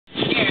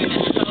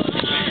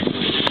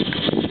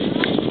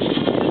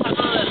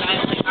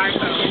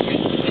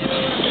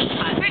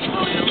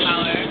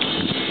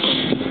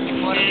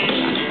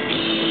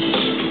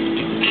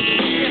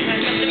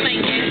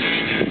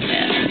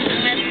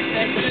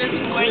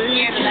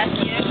last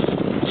year.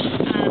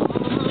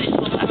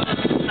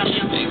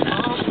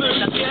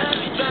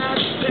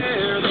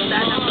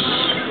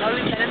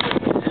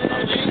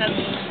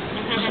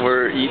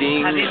 We're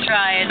eating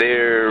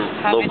their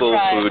local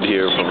food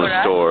here from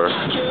the store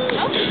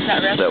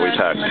that we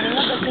packed.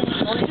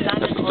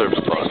 Surf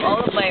spot.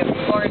 All of my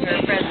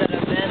foreigner friends that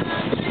I've met,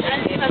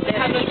 they've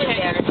eaten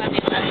there.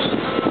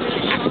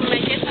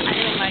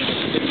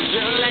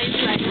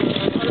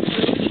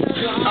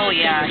 Oh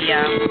yeah,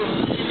 yeah.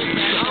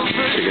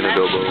 Chicken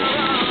adobo,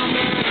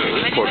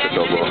 pork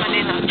adobo,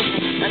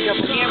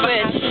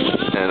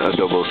 and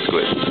adobo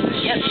squid.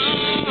 Yep.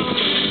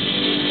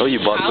 Oh, you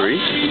bought 3?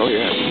 Oh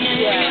yeah.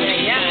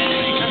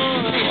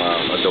 Yeah.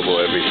 Wow, adobo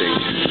everything.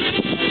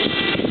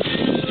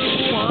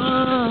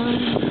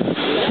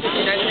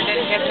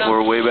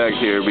 We're way back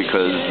here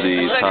because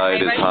the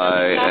tide is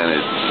high and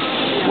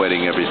it's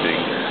wetting everything.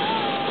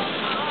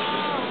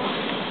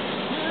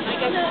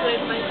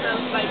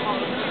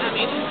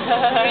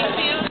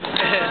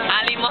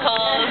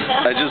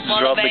 I just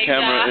dropped the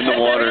camera in the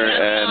water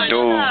and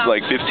dove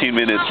like 15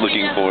 minutes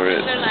looking for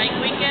it,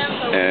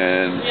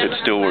 and it's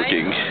still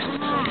working.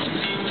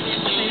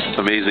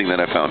 Amazing that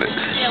I found it.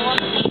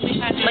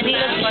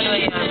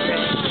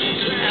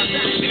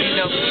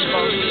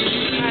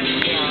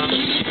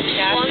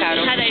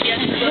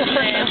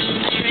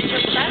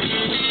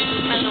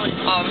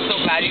 Oh, I'm so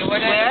glad you were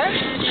there. Where?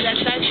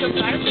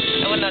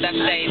 I would not have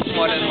stayed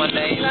more than one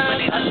day.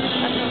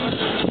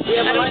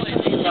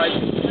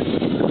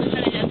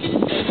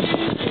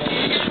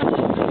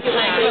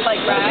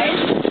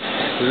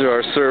 These are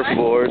our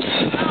surfboards.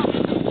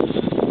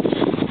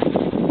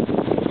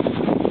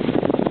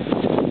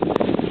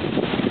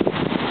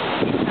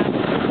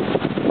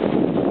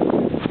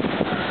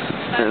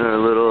 And our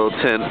little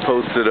tent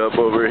posted up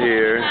over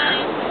here.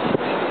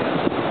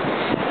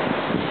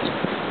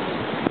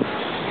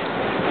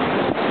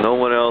 No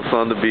one else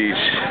on the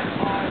beach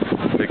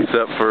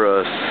except for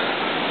us.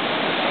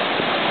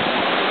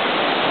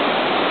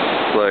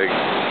 It's like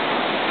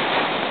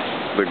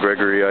the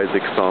Gregory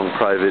Isaac song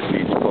Private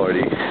Beach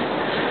Party.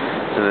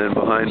 And then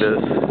behind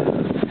us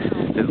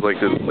is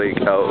like this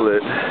lake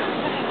outlet.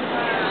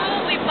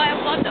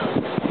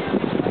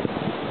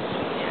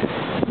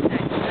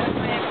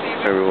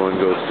 Everyone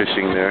goes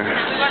fishing there.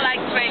 We were like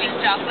trading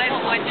chocolate,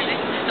 went to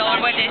this store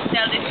where they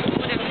sell this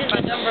food and we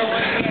were number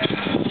 1 here.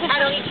 I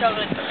don't eat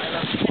chocolate.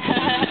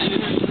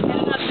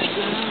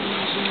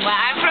 Well,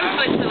 I'm from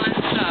Switzerland,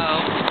 so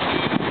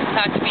it's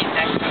hard to beat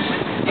that chocolate.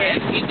 Yeah,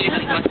 you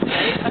usually want to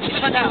say. That's the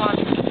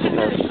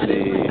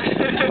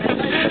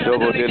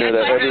adobo dinner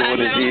that everyone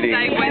is eating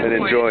and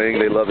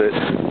enjoying. They love it.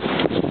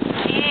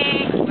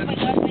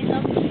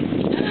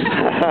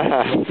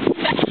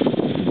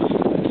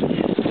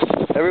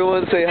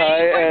 Everyone say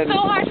hi and so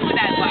hard for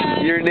that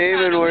one. Your name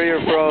and where you're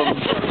from.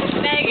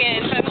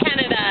 Megan from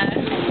Canada.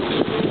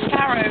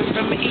 Caro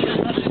from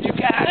England.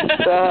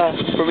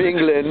 From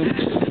England.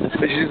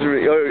 She's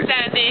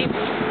Sandy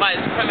was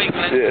from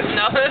England. Yeah.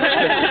 No.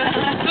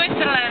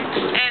 Switzerland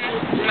and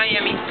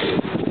Miami.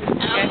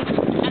 And I'm from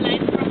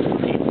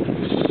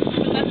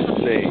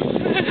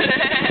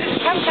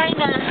From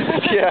China.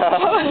 Yeah.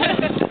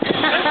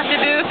 To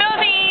do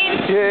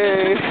Philippines.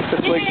 Yay.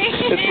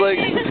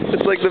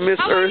 It's like the Miss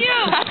How Earth.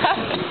 about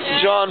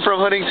you? John from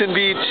Huntington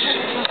Beach.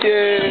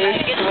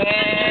 Yay.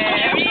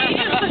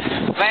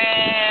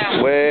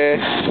 Where?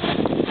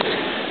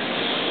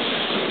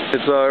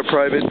 It's our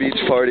private beach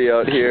party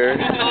out here.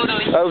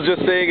 I was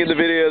just saying in the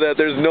video that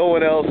there's no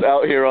one else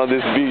out here on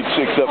this beach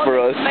except for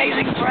us.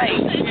 Amazing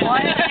break. Why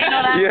did they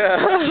not have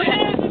Yeah.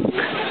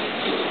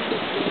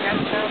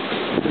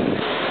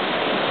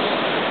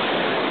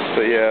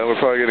 But yeah, we're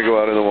probably gonna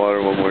go out in the water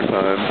one more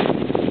time.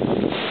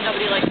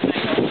 Nobody likes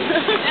mango.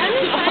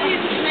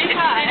 It's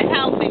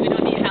healthy. We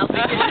don't need healthy.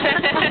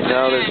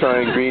 Now they're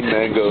trying green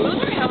mangoes.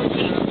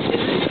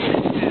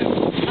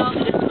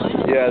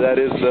 Yeah, that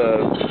is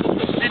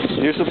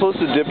you're supposed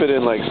to dip it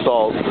in like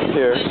salt.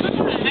 Here. I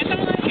kind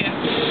of like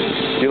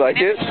it. You like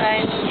it?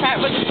 Try it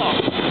with the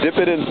salt. Dip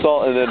it in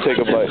salt and then take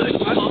a bite.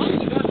 It's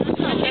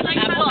like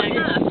apple.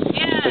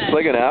 Yeah. It's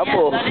like an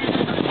apple.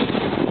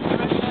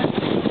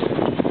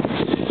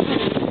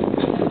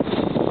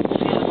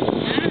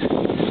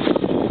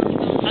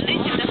 At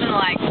least it doesn't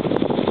like.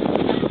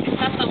 It's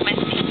not so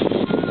messy.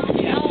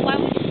 Yeah. Oh, why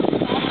would you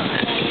put salt on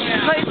that? Yeah.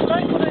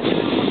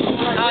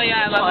 Oh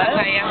yeah, I love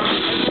that. Yeah.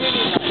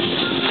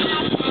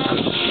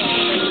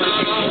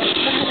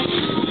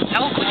 I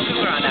will put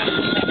sugar on that.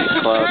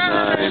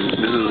 Cloud9.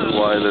 This is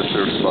why the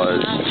surf spot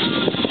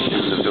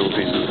in the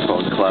Philippines is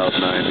called Cloud9,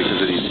 because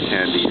it eats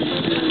candy.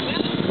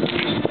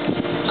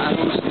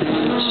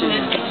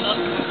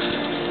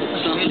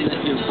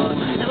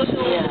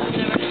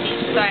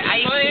 Sorry,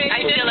 I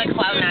feel like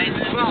Cloud9.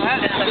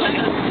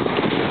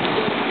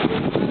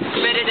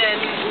 Better than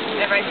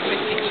the Rice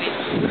Krispies treat.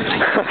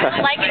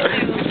 I like it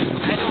too.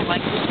 I don't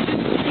like it.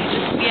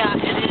 Yeah,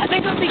 it is. I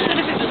think it would be good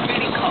if it was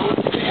really cold.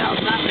 Yeah,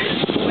 not when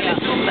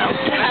it's melt.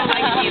 I don't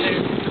like it either.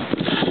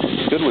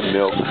 Good with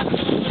milk.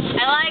 I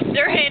I like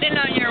they're hating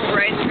on your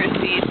rice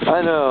receipts.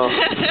 I know.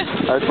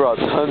 I brought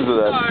tons of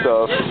that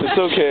stuff. It's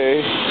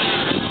okay.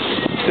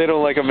 They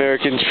don't like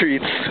American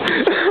treats.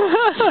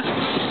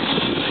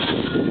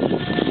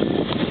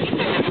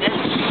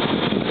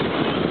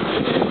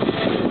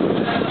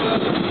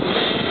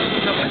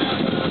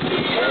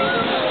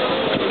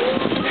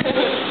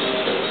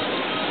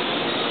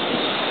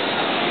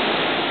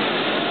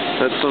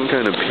 That's some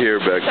kind of pier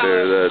back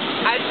there that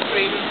Ice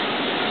cream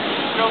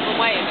drove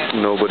away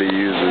again. nobody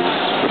uses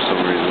for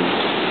some reason.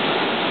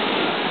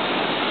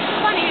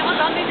 Funny, it was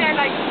only there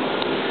like...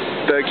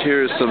 Back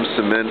here is some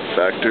cement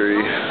factory.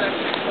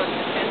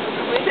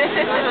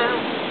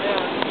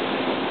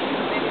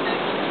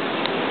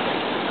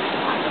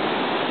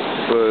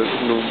 But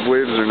the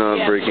waves are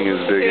not breaking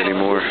as big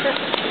anymore.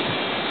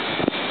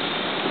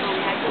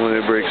 When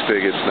it breaks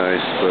big, it's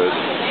nice, but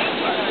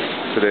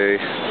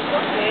today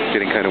it's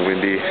getting kind of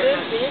windy.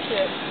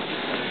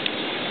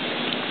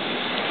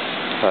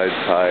 Tide's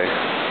high.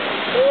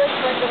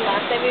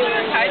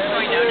 Tide's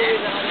going down there.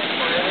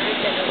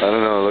 I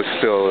don't know, it looks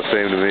still the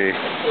same to me.